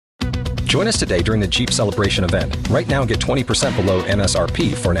Join us today during the Jeep Celebration event. Right now, get 20% below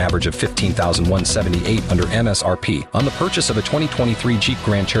MSRP for an average of $15,178 under MSRP on the purchase of a 2023 Jeep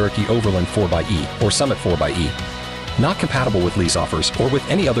Grand Cherokee Overland 4xE or Summit 4xE. Not compatible with lease offers or with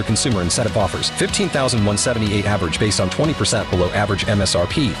any other consumer incentive offers. $15,178 average based on 20% below average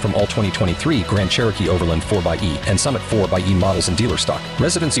MSRP from all 2023 Grand Cherokee Overland 4xE and Summit 4xE models in dealer stock.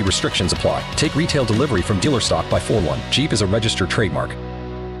 Residency restrictions apply. Take retail delivery from dealer stock by 4/1. Jeep is a registered trademark.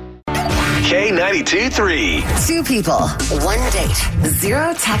 K92-3. Two people, one date,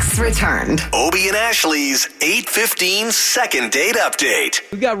 0 texts returned. Obie and Ashley's 8:15 second date update.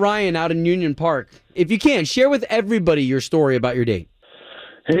 We got Ryan out in Union Park. If you can, share with everybody your story about your date.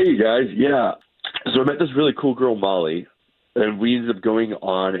 Hey, guys. Yeah. So I met this really cool girl, Molly, and we ended up going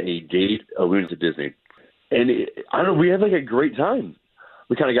on a date. We went to Disney. And we had like a great time.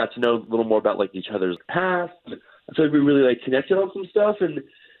 We kind of got to know a little more about like each other's past. I feel like we really like connected on some stuff, and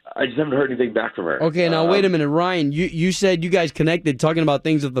I just haven't heard anything back from her. Okay, now wait a minute, Ryan. You said you guys connected talking about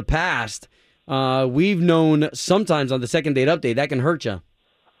things of the past. We've known sometimes on the second date update that can hurt you.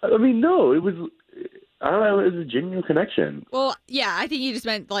 I mean, no, it was. I don't know. It was a genuine connection. Well, yeah, I think you just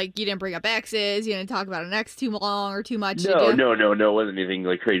meant like you didn't bring up exes, you didn't talk about an ex too long or too much. No, it wasn't anything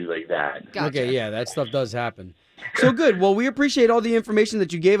like crazy like that. Gotcha. Okay, yeah, that stuff does happen. So good. Well, we appreciate all the information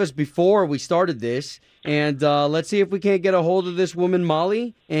that you gave us before we started this. And let's see if we can't get a hold of this woman,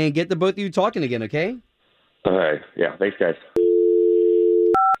 Molly, and get the both of you talking again, okay? All right. Yeah, thanks, guys.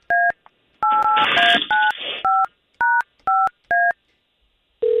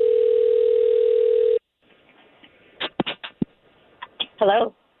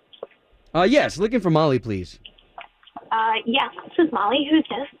 Hello? Yes, looking for Molly, please. Yes, this is Molly. Who's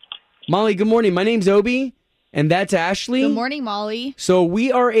this? Molly, good morning. My name's Obie, and that's Ashley. Good morning, Molly. So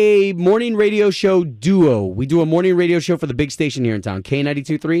we are a morning radio show duo. We do a morning radio show for the big station here in town,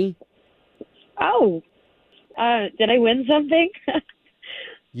 K92.3. Oh, did I win something?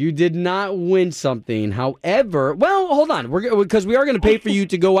 You did not win something. However, well, hold on. Because we are going to pay for you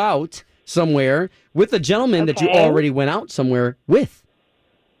to go out somewhere with a gentleman that you already went out somewhere with.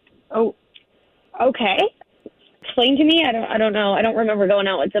 Oh, okay. Explain to me. I don't know. I don't remember going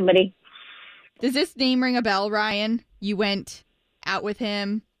out with somebody. Does this name ring a bell, Ryan? You went out with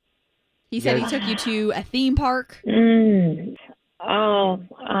him. He said he took you to a theme park. Mm. Oh,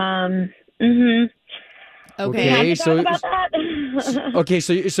 mm-hmm. Okay, so about that? okay,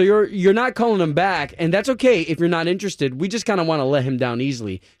 so you're not calling him back, and that's okay if you're not interested. We just kind of want to let him down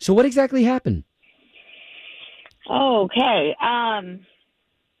easily. So what exactly happened? Okay.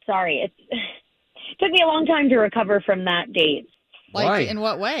 Sorry, it took me a long time to recover from that date. Like, Why? in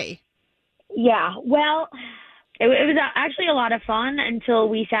what way? Yeah, well, it was actually a lot of fun until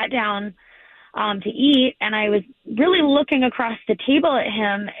we sat down to eat, and I was really looking across the table at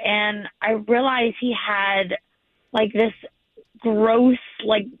him, and I realized he had like this gross,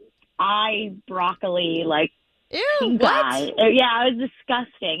 like eye broccoli, like Ew, pink what? eye. Yeah, it was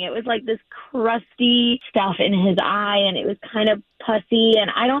disgusting. It was like this crusty stuff in his eye, and it was kind of pussy, and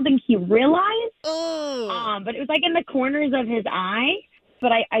I don't think he realized. But it was like in the corners of his eye.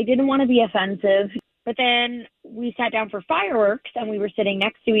 But I didn't want to be offensive. But then we sat down for fireworks, and we were sitting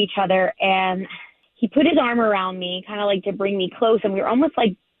next to each other, and he put his arm around me, kind of like to bring me close, and we were almost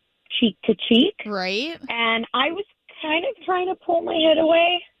like cheek to cheek. Right. And I was kind of trying to pull my head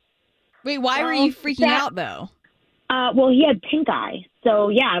away. Wait, why were you freaking out, though? Well, he had pink eye. So,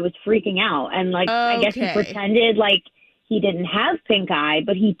 yeah, I was freaking out. And, like, I guess he pretended like he didn't have pink eye,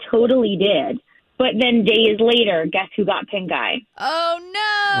 but he totally did. But then days later, guess who got pink eye? Oh,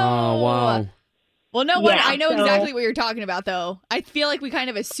 no. Oh, wow. Well, no, I know exactly what you're talking about, though. I feel like we kind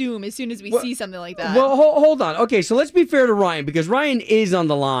of assume as soon as we see something like that. Well, hold on. Okay, so let's be fair to Ryan, because Ryan is on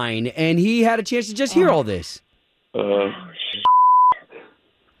the line, and he had a chance to just hear all this.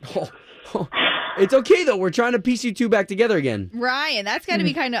 It's okay, though. We're trying to piece you two back together again. Ryan, that's got to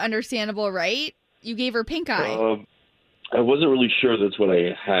be kind of understandable, right? You gave her pink eye. I wasn't really sure that's what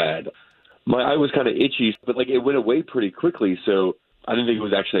I had. My eye was kind of itchy, but like it went away pretty quickly, so I didn't think it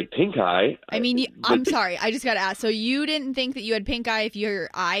was actually like pink eye. I mean, I'm sorry. I just got to ask. So you didn't think that you had pink eye if your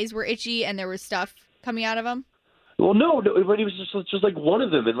eyes were itchy and there was stuff coming out of them? Well, no, but it was just like one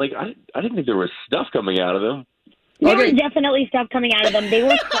of them, and like I didn't think there was stuff coming out of them. There was definitely stuff coming out of them. They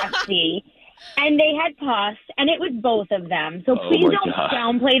were crusty, and they had pus, and it was both of them. So please don't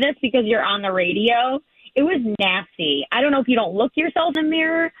downplay this because you're on the radio. It was nasty. I don't know if you don't look yourself in the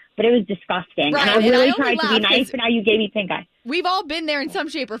mirror, but it was disgusting. Right, and I really tried to be nice, but now you gave me pink eye. We've all been there in some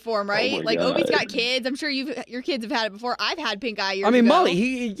shape or form, right? Like, God. Obie's got kids. I'm sure your kids have had it before. I've had pink eye years I mean, ago. Molly,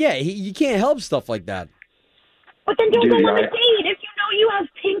 you can't help stuff like that. But then don't go on a date if you know you have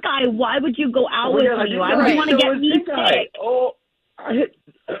pink eye. Why would you go out Oh, with yeah, me? Why would you want to get me sick? Oh, I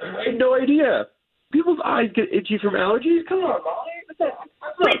had no idea. People's eyes get itchy from allergies? Come on, Molly. That's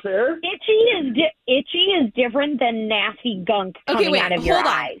not fair. Itchy is different than nasty gunk coming out of your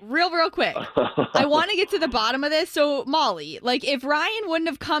eyes. Real quick. I want to get to the bottom of this. So, Molly, like, if Ryan wouldn't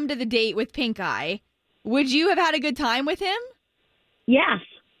have come to the date with pink eye, would you have had a good time with him? Yes.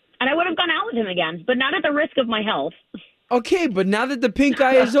 And I would have gone out with him again, but not at the risk of my health. Okay, but now that the pink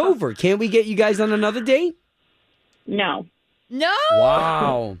eye is over, can't we get you guys on another date? No. No.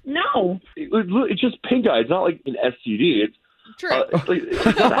 Wow. No. It's just pink eye. It's not like an STD. It's True. it's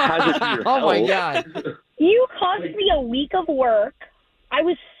not a hazard to your Oh, my health. God. You cost me a week of work. I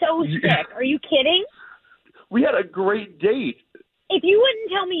was so sick. Are you kidding? We had a great date. If you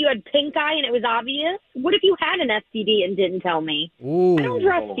wouldn't tell me you had pink eye and it was obvious, what if you had an STD and didn't tell me? Ooh. I don't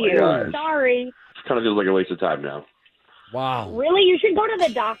trust Oh my you. gosh. Sorry. It kind of feels like a waste of time now. Wow. Really? You should go to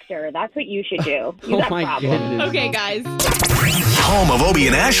the doctor. That's what you should do. You Oh, got my problems. goodness. Okay, guys. Home of Obie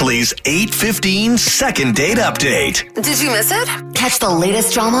and Ashley's 8:15 second date update. Did you miss it? Catch the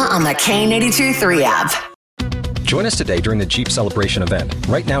latest drama on the K82 3 app. Join us today during the Jeep Celebration event.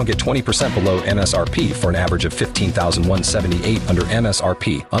 Right now, get 20% below MSRP for an average of $15,178 under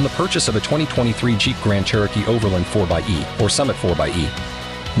MSRP on the purchase of a 2023 Jeep Grand Cherokee Overland 4xE or Summit 4xE.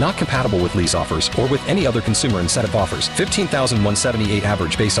 Not compatible with lease offers or with any other consumer incentive offers. $15,178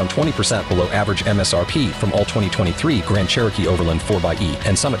 average based on 20% below average MSRP from all 2023 Grand Cherokee Overland 4xE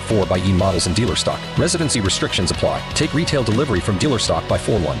and Summit 4xE models in dealer stock. Residency restrictions apply. Take retail delivery from dealer stock by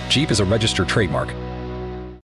 4/1. Jeep is a registered trademark.